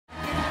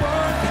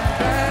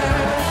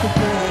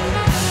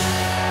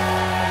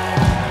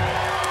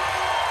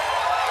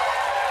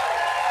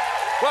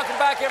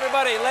back,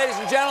 everybody. Ladies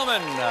and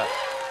gentlemen,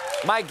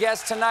 my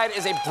guest tonight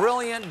is a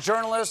brilliant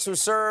journalist who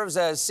serves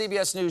as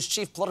CBS News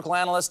chief political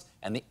analyst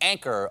and the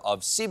anchor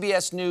of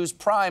CBS News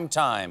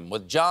Primetime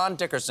with John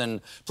Dickerson.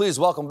 Please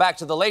welcome back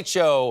to The Late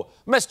Show,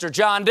 Mr.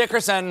 John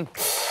Dickerson.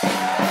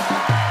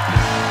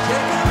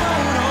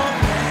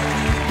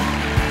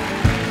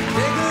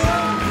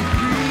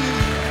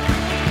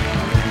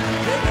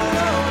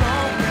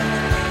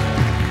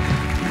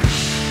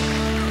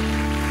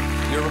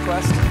 Your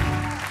request?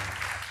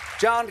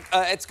 John,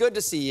 it's good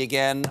to see you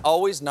again.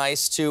 Always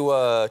nice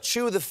to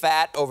chew the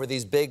fat over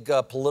these big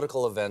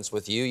political events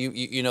with you.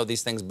 You know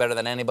these things better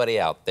than anybody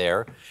out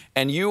there.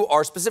 And you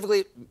are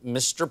specifically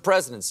Mr.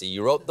 Presidency.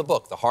 You wrote the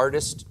book, The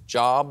Hardest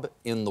Job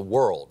in the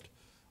World,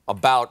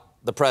 about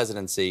the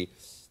presidency.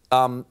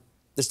 The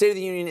State of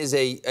the Union is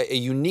a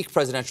unique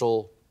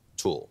presidential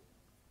tool.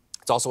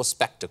 It's also a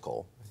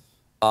spectacle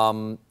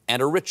and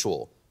a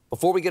ritual.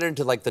 Before we get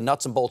into like the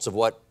nuts and bolts of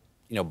what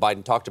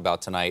Biden talked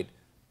about tonight,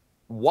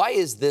 why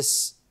is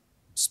this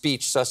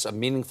speech such a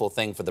meaningful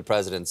thing for the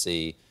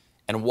presidency,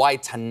 and why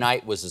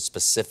tonight was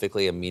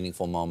specifically a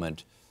meaningful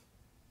moment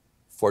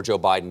for Joe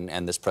Biden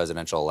and this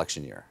presidential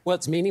election year? Well,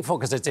 it's meaningful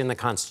because it's in the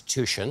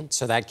Constitution,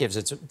 so that gives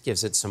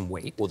it some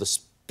weight. Well, the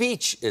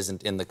speech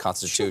isn't in the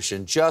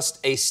Constitution. Just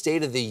a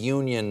State of the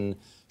Union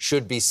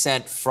should be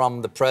sent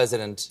from the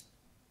president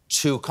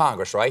to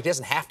Congress, right? He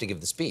doesn't have to give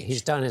the speech.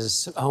 He's done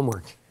his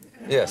homework.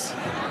 Yes.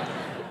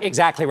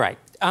 Exactly right.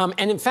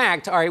 And in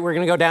fact, all right, we're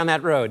going to go down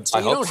that road. So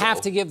I you hope don't so.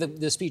 have to give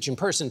the speech in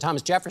person.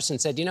 Thomas Jefferson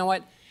said, you know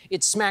what?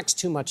 It smacks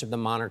too much of the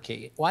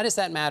monarchy. Why does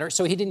that matter?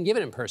 So he didn't give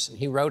it in person.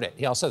 He wrote it.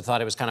 He also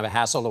thought it was kind of a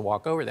hassle to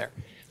walk over there.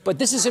 But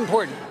this is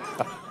important.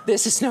 No,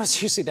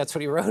 seriously, that's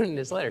what he wrote in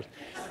his letters.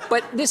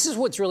 But this is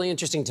what's really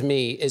interesting to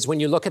me is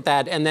when you look at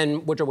that, and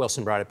then Woodrow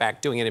Wilson brought it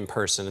back, doing it in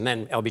person, and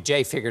then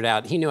LBJ figured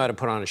out he knew how to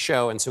put on a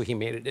show, and so he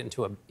made it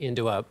into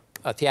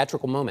a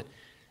theatrical moment.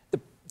 The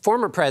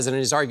former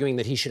president is arguing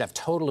that he should have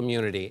total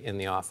immunity in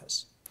the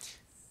office.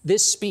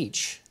 This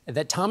speech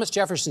that Thomas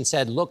Jefferson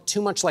said looked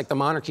too much like the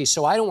monarchy,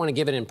 so I don't want to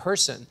give it in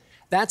person.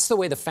 That's the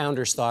way the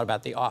founders thought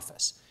about the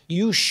office.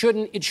 It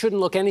shouldn't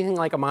look anything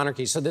like a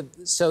monarchy. So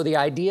the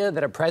idea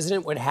that a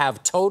president would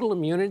have total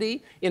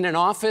immunity in an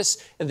office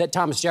that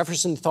Thomas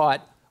Jefferson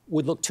thought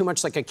would look too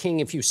much like a king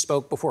if you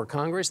spoke before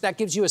Congress, that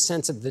gives you a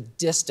sense of the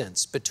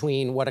distance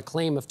between what a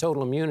claim of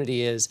total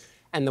immunity is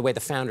and the way the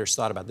founders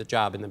thought about the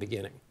job in the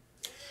beginning.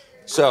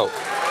 So,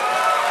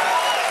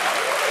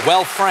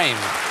 well framed.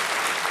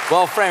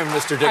 Well framed,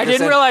 Mr. Dickerson. I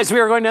didn't realize we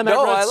were going down that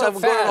road so fast. No,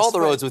 I'm going on all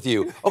the roads with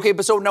you. Okay,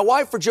 but so now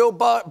why for Joe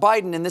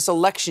Biden in this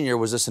election year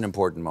was this an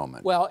important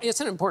moment? Well,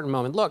 it's an important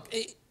moment. Look,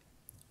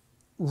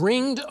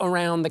 ringed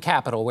around the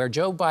Capitol, where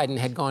Joe Biden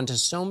had gone to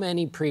so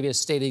many previous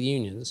State of the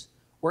Unions,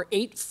 were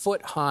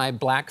 8-foot-high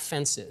black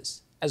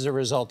fences as a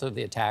result of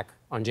the attack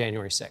on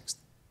January 6th.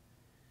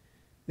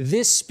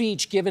 This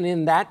speech given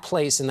in that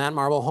place, in that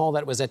marble hall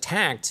that was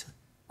attacked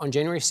on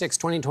January 6,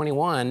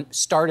 2021,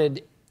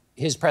 started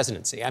his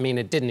presidency. I mean,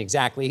 it didn't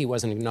exactly, he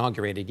wasn't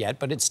inaugurated yet,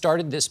 but it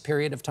started this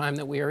period of time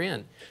that we are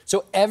in.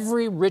 So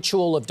every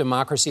ritual of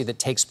democracy that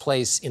takes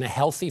place in a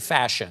healthy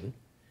fashion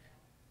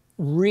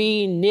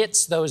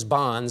re-knits those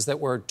bonds that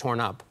were torn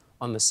up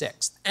on the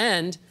 6th.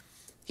 And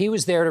he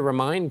was there to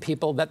remind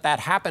people that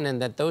that happened and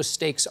that those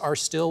stakes are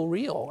still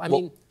real. I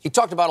mean, he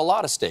talked about a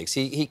lot of stakes.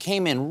 He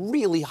came in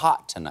really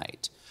hot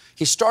tonight.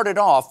 He started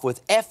off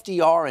with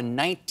FDR in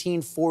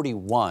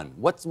 1941.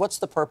 What's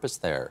the purpose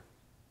there?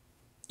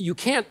 You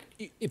can't,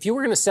 if you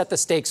were going to set the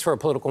stakes for a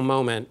political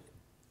moment,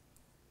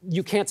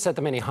 you can't set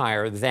them any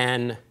higher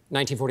than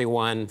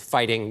 1941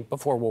 fighting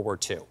before World War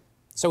II.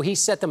 So he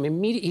set them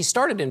immediately. He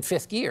started in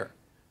 5th gear.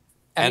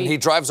 And he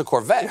drives a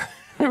Corvette.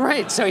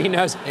 Right, so he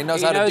knows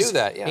how to do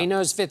that, yeah. He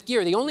knows 5th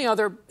gear. The only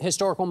other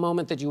historical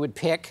moment that you would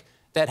pick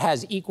that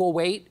has equal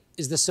weight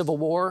is the Civil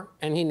War,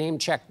 and he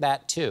name-checked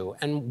that too.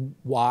 And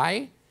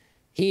why?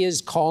 He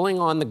is calling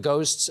on the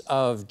ghosts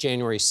of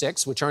January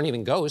 6th, which aren't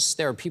even ghosts.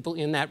 There are people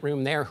in that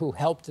room there who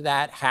helped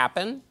that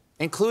happen.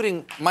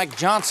 Including Mike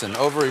Johnson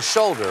over his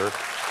shoulder,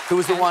 who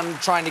was the one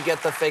trying to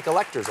get the fake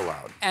electors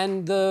allowed.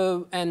 And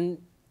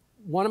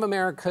one of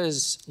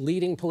America's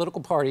leading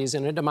political parties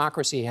in a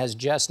democracy has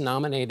just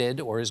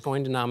nominated or is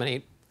going to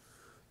nominate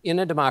in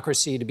a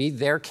democracy to be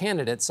their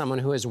candidate someone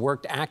who has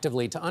worked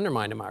actively to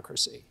undermine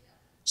democracy.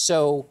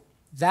 So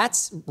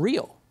that's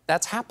real.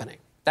 That's happening.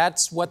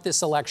 That's what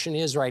this election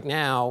is right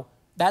now.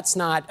 That's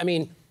not, I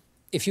mean,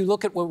 if you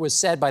look at what was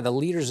said by the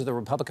leaders of the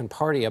Republican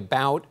Party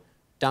about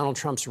Donald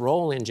Trump's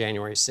role in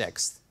January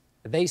 6th,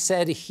 they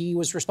said he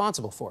was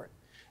responsible for it.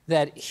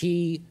 That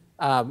he,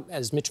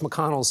 as Mitch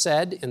McConnell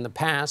said in the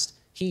past,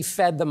 he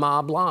fed the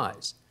mob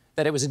lies.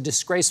 That it was a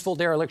disgraceful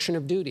dereliction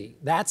of duty.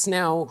 That's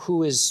now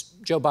who is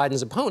Joe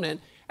Biden's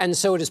opponent. And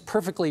so it is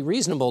perfectly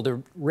reasonable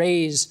to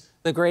raise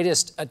the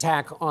greatest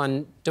attack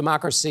on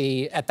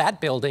democracy at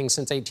that building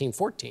since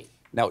 1814.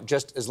 Now,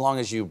 just as long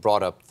as you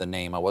brought up the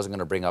name, I wasn't going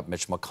to bring up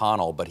Mitch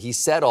McConnell, but he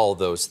said all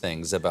those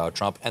things about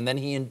Trump, and then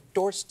he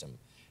endorsed him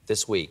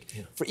this week.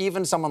 Yeah. For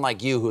even someone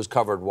like you who's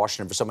covered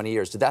Washington for so many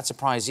years, did that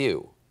surprise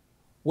you?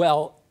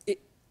 Well,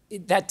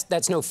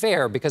 that's no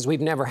fair because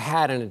we've never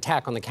had an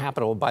attack on the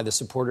Capitol by the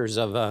supporters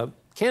of a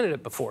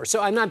candidate before.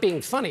 So I'm not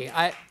being funny.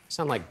 I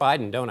sound like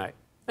Biden, don't I?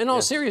 In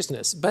all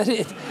seriousness, but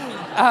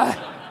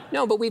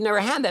no, but we've never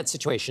had that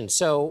situation.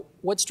 So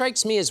what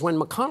strikes me is when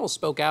McConnell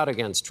spoke out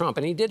against Trump,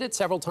 and he did it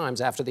several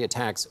times after the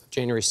attacks of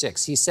January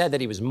 6th, he said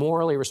that he was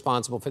morally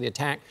responsible for the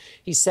attack.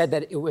 He said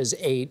that it was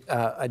a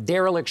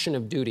dereliction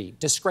of duty,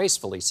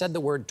 disgraceful. He said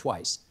the word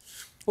twice.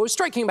 What was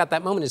striking about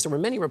that moment is there were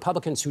many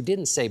Republicans who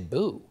didn't say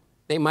boo.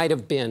 They might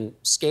have been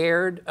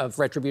scared of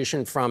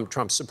retribution from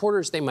Trump's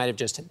supporters. They might have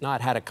just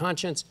not had a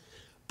conscience.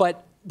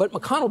 But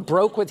McConnell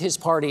broke with his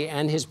party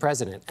and his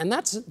president, and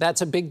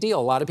that's a big deal.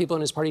 A lot of people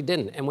in his party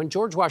didn't. And when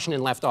George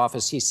Washington left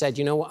office, he said,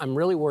 you know, I'm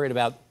really worried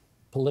about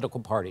political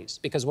parties,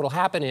 because what will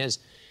happen is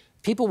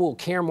people will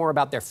care more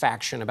about their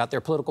faction, about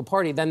their political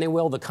party, than they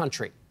will the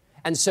country.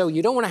 And so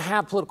you don't want to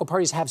have political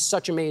parties have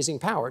such amazing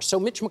power. So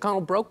Mitch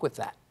McConnell broke with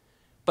that.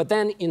 But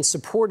then in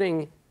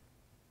supporting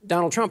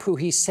Donald Trump, who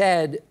he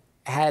said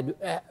had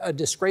a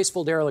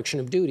disgraceful dereliction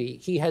of duty,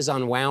 he has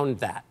unwound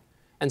that.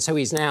 And so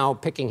he's now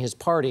picking his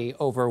party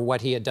over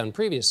what he had done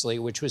previously,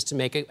 which was to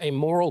make a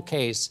moral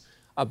case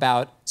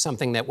about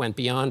something that went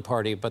beyond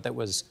party, but that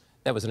was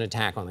an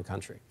attack on the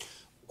country.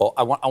 Well,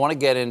 I want to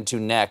get into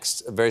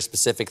next very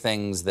specific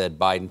things that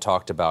Biden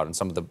talked about and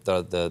some of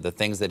the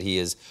things that he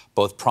has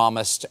both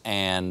promised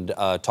and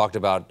talked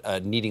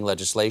about needing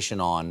legislation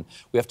on.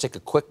 We have to take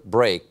a quick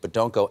break, but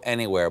don't go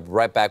anywhere. We'll be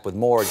right back with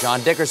more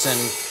John Dickerson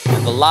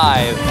and the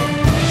live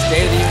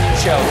State of the Union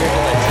show here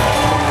today.